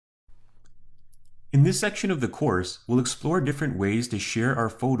In this section of the course, we'll explore different ways to share our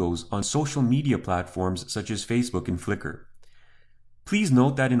photos on social media platforms such as Facebook and Flickr. Please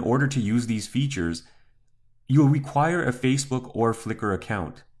note that in order to use these features, you'll require a Facebook or Flickr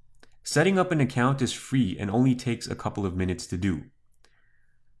account. Setting up an account is free and only takes a couple of minutes to do.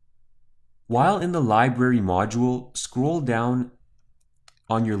 While in the library module, scroll down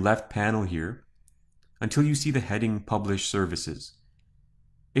on your left panel here until you see the heading Publish Services.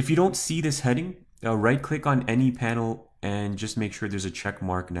 If you don't see this heading, right-click on any panel and just make sure there's a check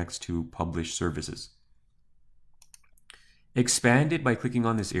mark next to Publish Services. Expand it by clicking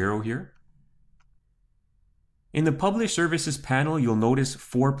on this arrow here. In the Publish Services panel, you'll notice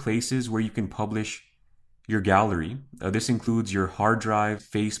 4 places where you can publish your gallery. This includes your hard drive,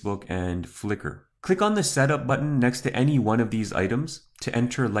 Facebook, and Flickr. Click on the Setup button next to any one of these items to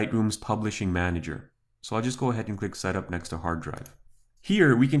enter Lightroom's Publishing Manager. So I'll just go ahead and click Setup next to hard drive.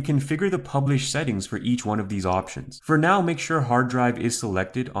 Here, we can configure the publish settings for each one of these options. For now, make sure hard drive is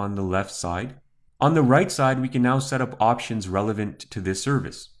selected on the left side. On the right side, we can now set up options relevant to this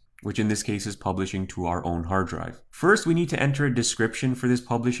service, which in this case is publishing to our own hard drive. First, we need to enter a description for this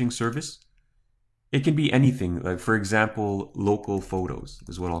publishing service. It can be anything, like for example, local photos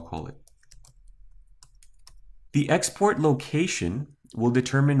is what I'll call it. The export location will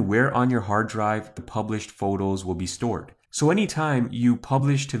determine where on your hard drive the published photos will be stored. So anytime you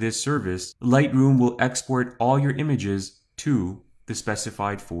publish to this service, Lightroom will export all your images to the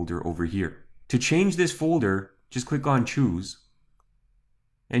specified folder over here. To change this folder, just click on Choose,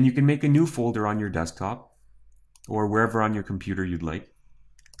 and you can make a new folder on your desktop or wherever on your computer you'd like.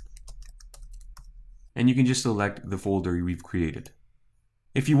 And you can just select the folder we've created.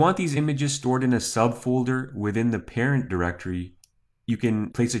 If you want these images stored in a subfolder within the parent directory, you can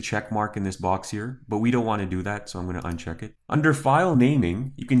place a check mark in this box here, but we don't want to do that, so I'm going to uncheck it. Under file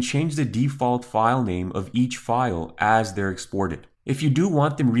naming, you can change the default file name of each file as they're exported. If you do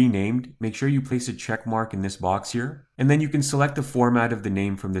want them renamed, make sure you place a check mark in this box here, and then you can select the format of the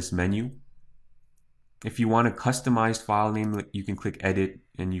name from this menu. If you want a customized file name, you can click Edit,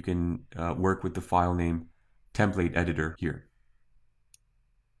 and you can work with the file name template editor here.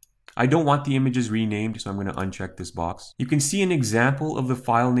 I don't want the images renamed, so I'm going to uncheck this box. You can see an example of the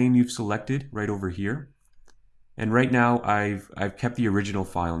file name you've selected right over here. And right now I've kept the original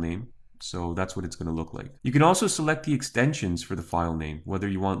file name, so that's what it's going to look like. You can also select the extensions for the file name, whether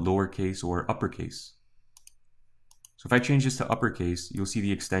you want lowercase or uppercase. So if I change this to uppercase, you'll see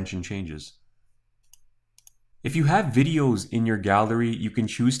the extension changes. If you have videos in your gallery, you can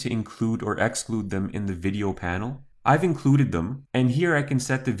choose to include or exclude them in the video panel. I've included them, and here I can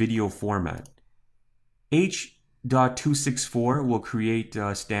set the video format. H.264 will create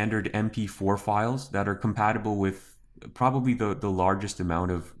standard MP4 files that are compatible with probably the largest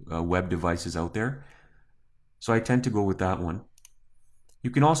amount of web devices out there. So I tend to go with that one. You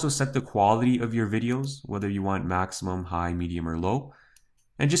can also set the quality of your videos, whether you want maximum, high, medium, or low.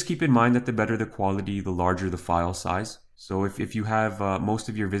 And just keep in mind that the better the quality, the larger the file size. So if you have most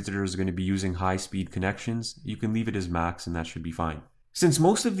of your visitors are going to be using high-speed connections, you can leave it as max and that should be fine. Since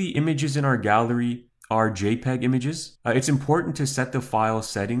most of the images in our gallery are JPEG images, it's important to set the file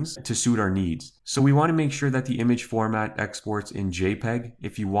settings to suit our needs. So we want to make sure that the image format exports in JPEG.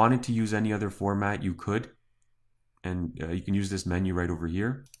 If you wanted to use any other format, you could. And you can use this menu right over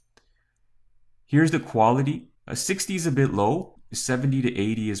here. Here's the quality. 60 is a bit low. 70 to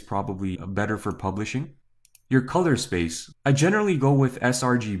 80 is probably better for publishing. Your color space. I generally go with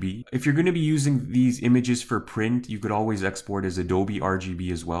sRGB. If you're going to be using these images for print, you could always export as Adobe RGB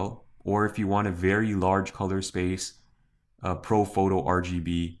as well. Or if you want a very large color space, ProPhoto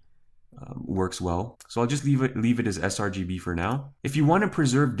RGB works well. So I'll just leave it as sRGB for now. If you want to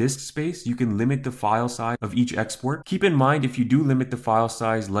preserve disk space, you can limit the file size of each export. Keep in mind, if you do limit the file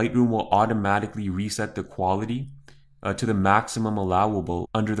size, Lightroom will automatically reset the quality to the maximum allowable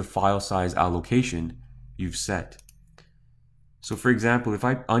under the file size allocation you've set. So for example, if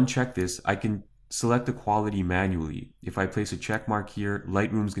I uncheck this, I can select the quality manually. If I place a check mark here,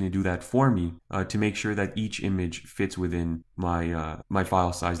 Lightroom's going to do that for me to make sure that each image fits within my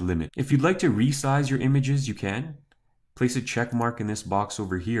file size limit. If you'd like to resize your images, you can. Place a check mark in this box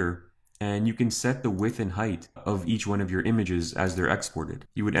over here, and you can set the width and height of each one of your images as they're exported.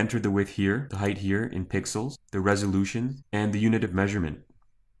 You would enter the width here, the height here in pixels, the resolution, and the unit of measurement.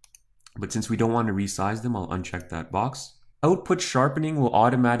 But since we don't want to resize them, I'll uncheck that box. Output sharpening will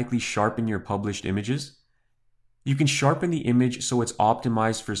automatically sharpen your published images. You can sharpen the image so it's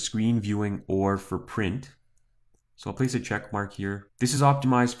optimized for screen viewing or for print. So I'll place a check mark here. This is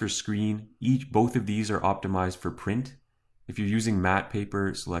optimized for screen. Both of these are optimized for print. If you're using matte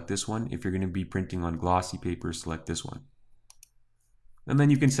paper, select this one. If you're going to be printing on glossy paper, select this one. And then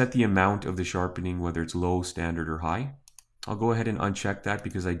you can set the amount of the sharpening, whether it's low, standard, or high. I'll go ahead and uncheck that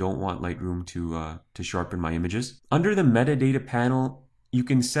because I don't want Lightroom to sharpen my images. Under the metadata panel, you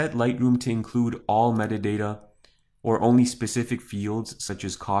can set Lightroom to include all metadata or only specific fields such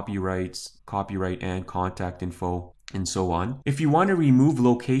as copyrights, copyright and contact info, and so on. If you want to remove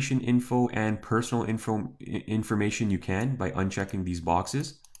location info and personal information, you can by unchecking these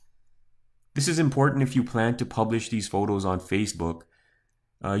boxes. This is important if you plan to publish these photos on Facebook.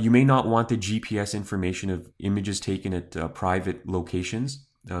 You may not want the GPS information of images taken at private locations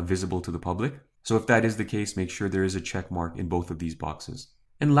visible to the public. So if that is the case, make sure there is a check mark in both of these boxes.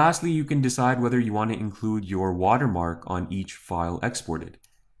 And lastly, you can decide whether you want to include your watermark on each file exported.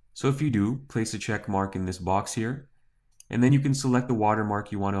 So if you do, place a check mark in this box here, and then you can select the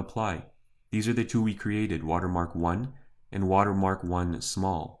watermark you want to apply. These are the two we created, watermark 1 and watermark 1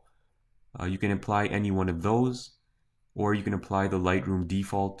 small. You can apply any one of those, or you can apply the Lightroom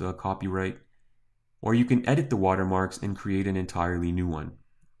default copyright, or you can edit the watermarks and create an entirely new one.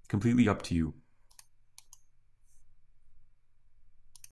 Completely up to you.